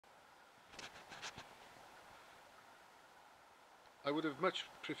I would have much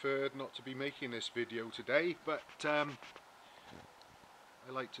preferred not to be making this video today, but I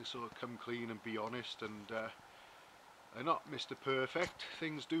like to sort of come clean and be honest, and I'm not Mr. Perfect.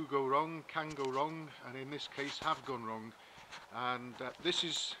 Things do go wrong, can go wrong, and in this case have gone wrong. And this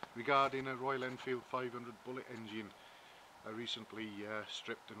is regarding a Royal Enfield 500 bullet engine I recently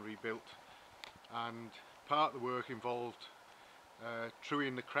stripped and rebuilt, and part of the work involved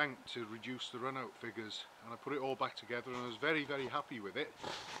truing the crank to reduce the run out figures, and I put it all back together and I was very happy with it.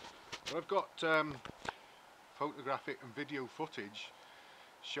 But I've got photographic and video footage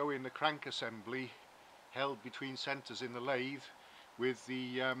showing the crank assembly held between centres in the lathe, with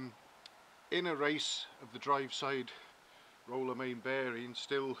the inner race of the drive side roller main bearing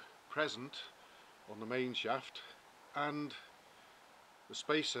still present on the main shaft, and the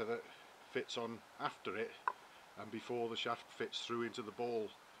spacer that fits on after it and before the shaft fits through into the ball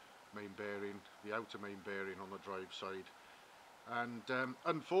main bearing, the outer main bearing on the drive side. And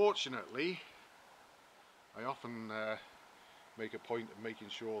unfortunately, I often make a point of making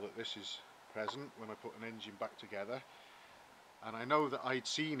sure that this is present when I put an engine back together, and I know that I'd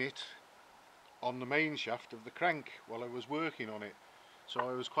seen it on the main shaft of the crank while I was working on it, so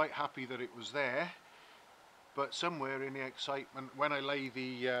I was quite happy that it was there. But somewhere in the excitement, when I lay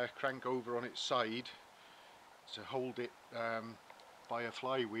the crank over on its side to hold it by a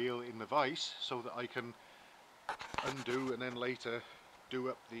flywheel in the vise so that I can undo and then later do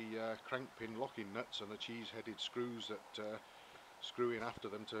up the crank pin locking nuts and the cheese headed screws that screw in after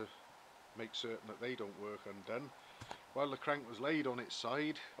them to make certain that they don't work undone. While the crank was laid on its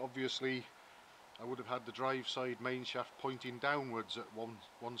side, obviously I would have had the drive side main shaft pointing downwards at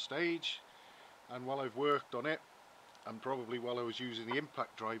one stage, and while I've worked on it, and probably while I was using the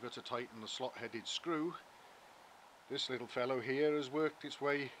impact driver to tighten the slot headed screw, this little fellow here has worked its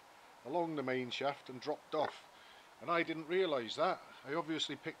way along the main shaft and dropped off, and I didn't realise that. I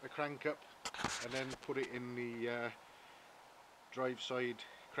obviously picked the crank up and then put it in the drive side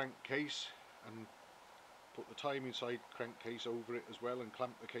crankcase and put the timing side crankcase over it as well, and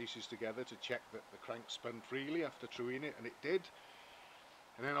clamped the cases together to check that the crank spun freely after truing it, and it did.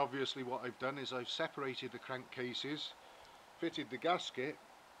 And then obviously what I've done is I've separated the crankcases, fitted the gasket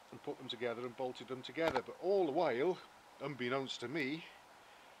and put them together and bolted them together. But all the while, unbeknownst to me,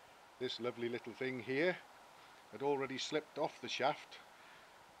 this lovely little thing here had already slipped off the shaft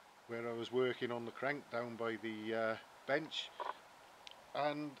where I was working on the crank down by the bench,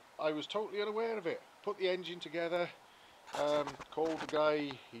 and I was totally unaware of it. Put the engine together, called the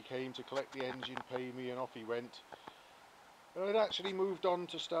guy, he came to collect the engine, pay me, and off he went. And I'd actually moved on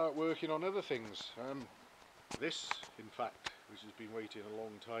to start working on other things. This, in fact, which has been waiting a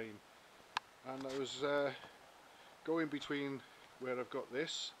long time, and I was going between where I've got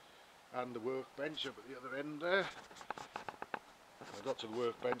this and the workbench up at the other end there. I got to the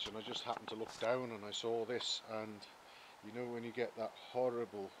workbench and I just happened to look down and I saw this, and you know when you get that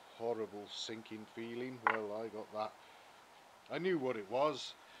horrible sinking feeling? Well, I got that. I knew what it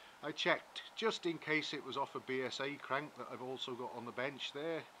was. I checked just in case it was off a BSA crank that I've also got on the bench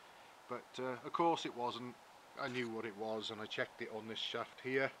there, but of course it wasn't. I knew what it was, and I checked it on this shaft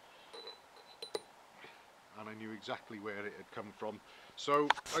here, and I knew exactly where it had come from. So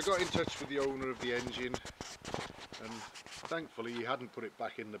I got in touch with the owner of the engine, and thankfully he hadn't put it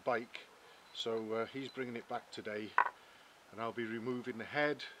back in the bike, so he's bringing it back today, and I'll be removing the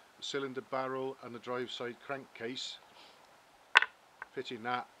head, the cylinder barrel and the drive side crankcase, fitting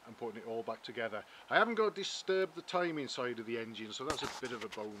that and putting it all back together. I haven't got to disturb the timing side of the engine, so that's a bit of a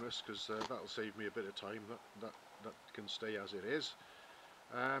bonus, because that'll save me a bit of time. That can stay as it is,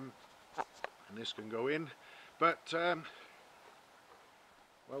 and this can go in. But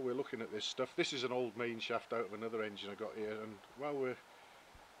while we're looking at this stuff, this is an old main shaft out of another engine I got here, and while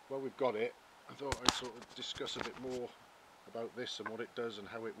we've got it, I thought I'd sort of discuss a bit more about this and what it does and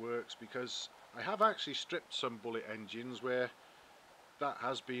how it works, because I have actually stripped some bullet engines where that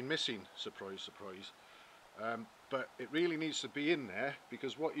has been missing, surprise surprise, but it really needs to be in there,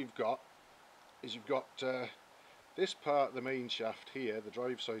 because what you've got is you've got this part of the main shaft here, the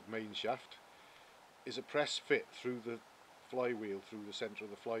drive side main shaft, is a press fit through the flywheel, through the centre of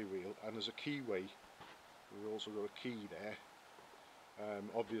the flywheel, and there's a keyway. We've also got a key there,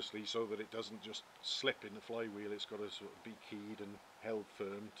 obviously so that it doesn't just slip in the flywheel. It's got to sort of be keyed and held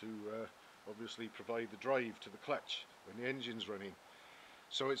firm to obviously provide the drive to the clutch when the engine's running.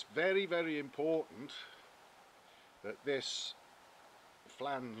 So it's very important that this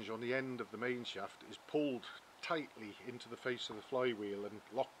flange on the end of the main shaft is pulled tightly into the face of the flywheel and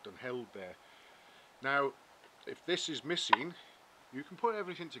locked and held there. Now, if this is missing, you can put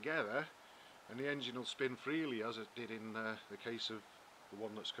everything together and the engine will spin freely as it did in the case of the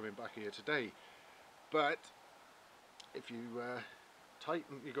one that's coming back here today. But if you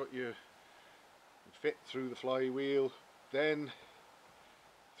tighten, you got your fit through the flywheel, then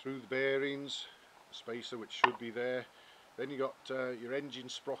through the bearings, the spacer which should be there, then you got your engine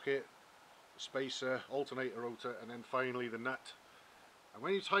sprocket, spacer, alternator rotor, and then finally the nut. And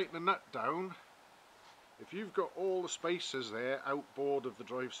when you tighten the nut down, if you've got all the spacers there outboard of the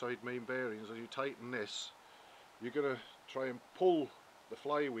drive side main bearings, as you tighten this, you're going to try and pull the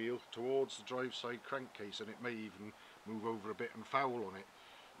flywheel towards the drive side crankcase, and it may even move over a bit and foul on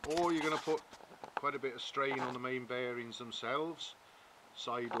it. Or you're going to put quite a bit of strain on the main bearings themselves,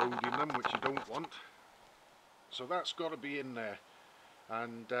 side loading them, which you don't want. So that's got to be in there,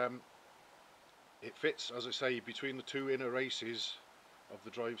 and it fits, as I say, between the two inner races of the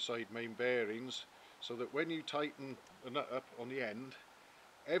drive side main bearings, so that when you tighten the nut up on the end,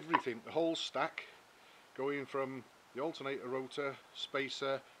 everything, the whole stack, going from the alternator rotor,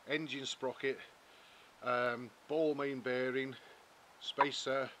 spacer, engine sprocket, ball main bearing,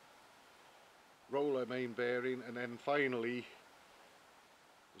 spacer, roller main bearing, and then finally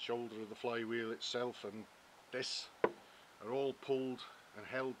the shoulder of the flywheel itself and this, are all pulled and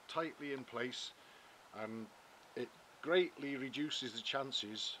held tightly in place, and it greatly reduces the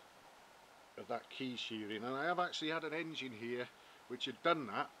chances of that key shearing. And I have actually had an engine here which had done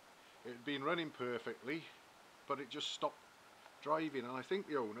that. It had been running perfectly, but it just stopped driving, and I think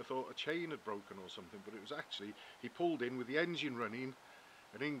the owner thought a chain had broken or something, but it was actually, he pulled in with the engine running,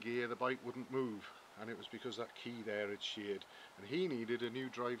 and in gear the bike wouldn't move, and it was because that key there had sheared, and he needed a new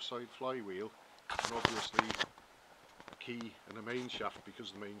drive side flywheel, and obviously a key and a main shaft,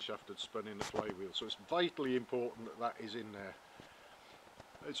 because the main shaft had spun in the flywheel. So it's vitally important that that is in there.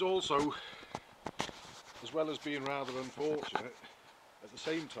 It's also, as well as being rather unfortunate, at the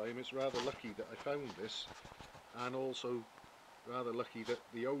same time it's rather lucky that I found this, and also rather lucky that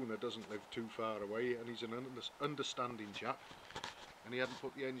the owner doesn't live too far away, and he's an understanding chap, and he hadn't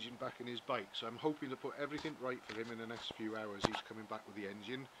put the engine back in his bike. So I'm hoping to put everything right for him in the next few hours. He's coming back with the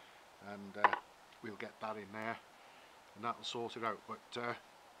engine, and we'll get that in there, and that'll sort it out. But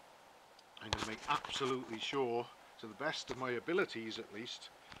I'm going to make absolutely sure, to the best of my abilities at least,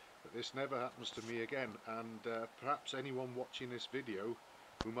 that this never happens to me again. And perhaps anyone watching this video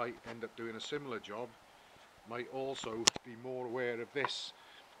who might end up doing a similar job might also be more aware of this,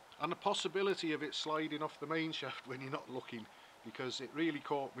 and the possibility of it sliding off the main shaft when you're not looking, because it really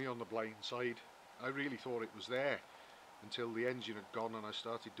caught me on the blind side. I really thought it was there until the engine had gone and I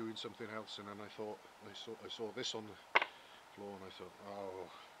started doing something else, and then I thought, I saw this on the floor, and I thought,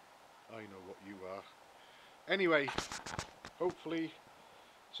 oh, I know what you are. Anyway, hopefully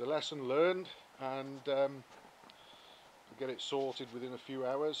it's a lesson learned, and I'll get it sorted within a few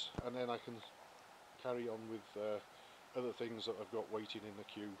hours, and then I can carry on with other things that I've got waiting in the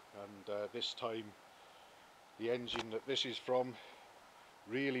queue. And this time the engine that this is from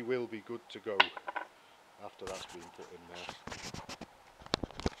really will be good to go after that's been put in there.